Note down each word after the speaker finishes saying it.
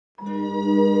The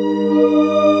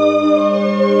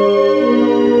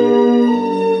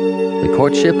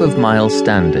Courtship of Miles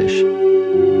Standish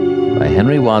by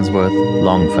Henry Wadsworth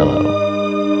Longfellow.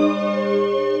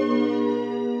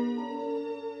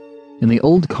 In the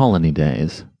old colony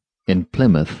days, in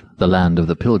Plymouth, the land of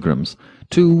the Pilgrims,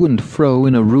 to and fro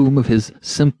in a room of his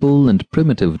simple and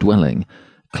primitive dwelling,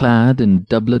 clad in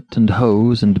doublet and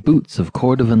hose and boots of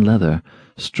cordovan leather,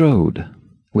 strode,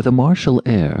 with a martial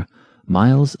air,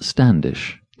 Miles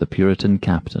Standish, the Puritan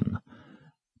captain.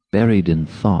 Buried in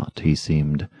thought, he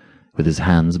seemed, with his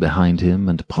hands behind him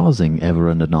and pausing ever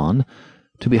and anon,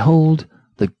 to behold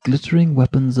the glittering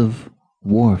weapons of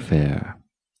warfare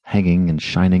hanging in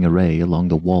shining array along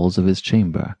the walls of his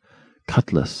chamber,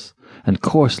 cutlass and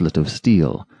corselet of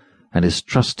steel, and his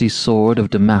trusty sword of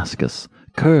Damascus,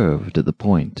 curved at the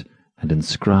point and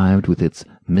inscribed with its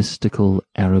mystical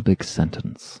Arabic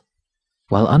sentence.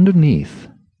 While underneath,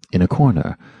 in a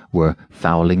corner, were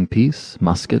fowling-piece,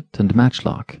 musket, and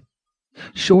matchlock.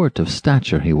 Short of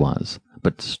stature he was,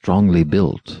 but strongly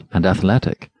built and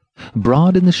athletic,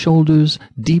 broad in the shoulders,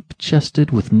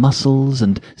 deep-chested with muscles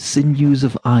and sinews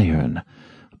of iron.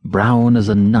 Brown as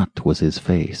a nut was his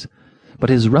face, but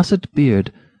his russet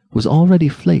beard was already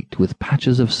flaked with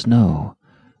patches of snow,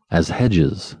 as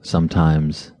hedges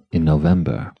sometimes in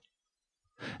November.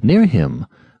 Near him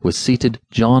was seated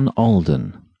John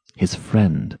Alden, his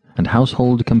friend and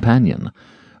household companion,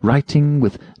 writing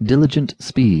with diligent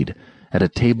speed at a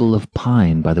table of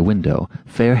pine by the window,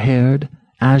 fair-haired,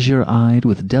 azure-eyed,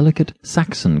 with delicate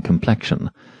Saxon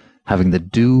complexion, having the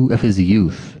dew of his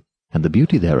youth and the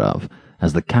beauty thereof,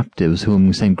 as the captives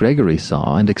whom St. Gregory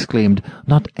saw and exclaimed,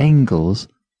 not angels,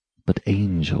 but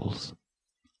angels.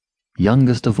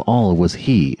 Youngest of all was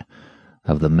he,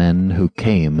 of the men who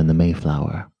came in the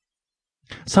Mayflower.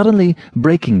 Suddenly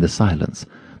breaking the silence,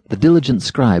 the diligent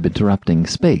scribe interrupting,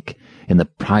 spake, in the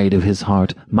pride of his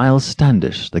heart, Miles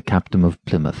Standish, the captain of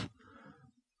Plymouth.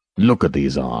 "Look at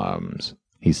these arms,"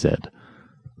 he said,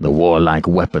 "the warlike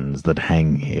weapons that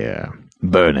hang here,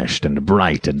 burnished and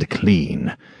bright and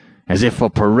clean, as if for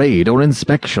parade or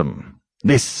inspection.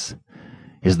 This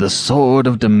is the sword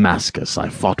of Damascus I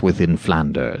fought with in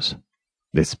Flanders.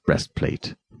 This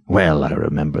breastplate, well I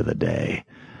remember the day,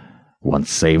 once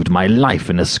saved my life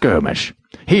in a skirmish.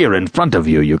 Here in front of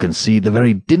you can see the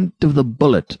very dint of the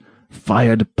bullet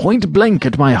fired point-blank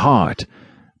at my heart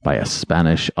by a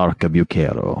Spanish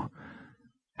arcabuquero.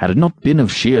 Had it not been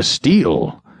of sheer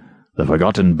steel, the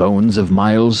forgotten bones of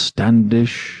Miles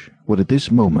Standish would at this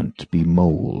moment be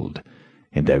mould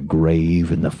in their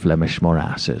grave in the Flemish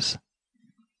morasses."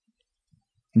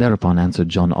 Thereupon answered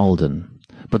John Alden,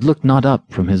 but looked not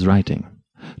up from his writing,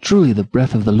 "Truly the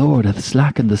breath of the Lord hath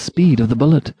slackened the speed of the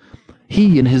bullet.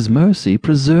 He in his mercy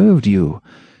preserved you,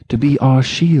 to be our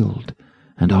shield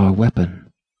and our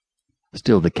weapon."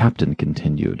 Still the captain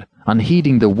continued,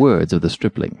 unheeding the words of the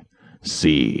stripling,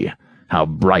 "See how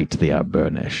bright they are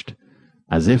burnished,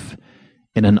 as if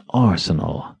in an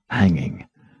arsenal hanging.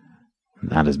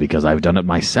 That is because I've done it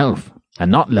myself,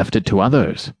 and not left it to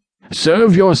others.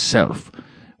 Serve yourself,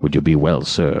 would you be well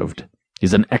served,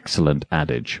 is an excellent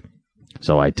adage.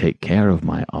 So I take care of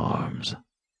my arms,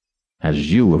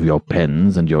 as you of your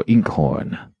pens and your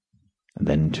inkhorn. And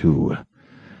then, too,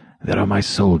 there are my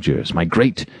soldiers, my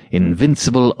great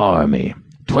invincible army,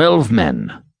 12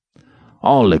 men,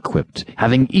 all equipped,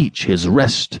 having each his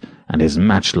rest and his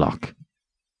matchlock.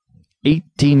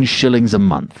 18 shillings a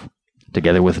month,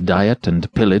 together with diet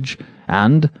and pillage,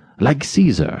 and, like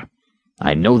Caesar,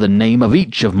 I know the name of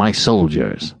each of my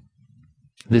soldiers."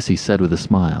 This he said with a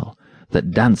smile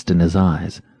that danced in his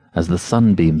eyes, as the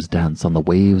sunbeams dance on the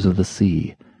waves of the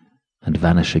sea, and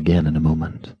vanish again in a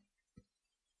moment.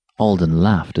 Alden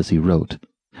laughed as he wrote,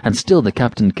 and still the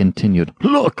captain continued,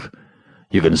 "Look!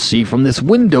 You can see from this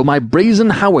window my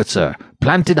brazen howitzer,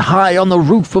 planted high on the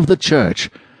roof of the church.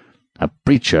 A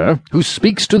preacher who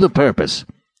speaks to the purpose,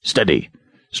 steady,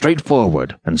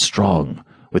 straightforward, and strong,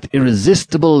 with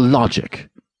irresistible logic,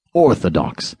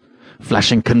 orthodox,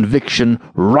 flashing conviction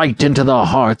right into the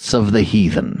hearts of the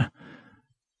heathen.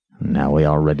 Now we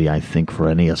are ready, I think, for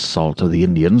any assault of the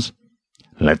Indians.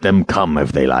 Let them come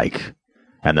if they like,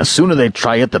 and the sooner they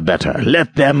try it the better.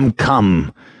 Let them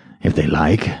come if they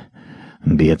like,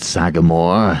 be it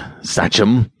Sagamore,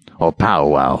 Sachem, or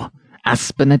Powwow,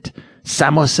 Aspinet,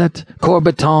 Samoset,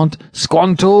 Corbitant,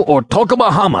 Squanto, or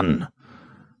Tocobahaman."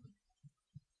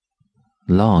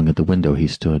 Long at the window he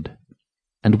stood,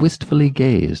 and wistfully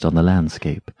gazed on the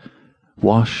landscape,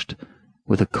 washed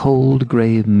with a cold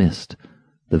grey mist,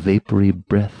 the vapory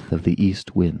breath of the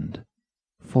east wind,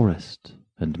 forest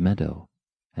and meadow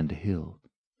and hill,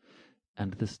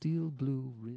 and the steel blue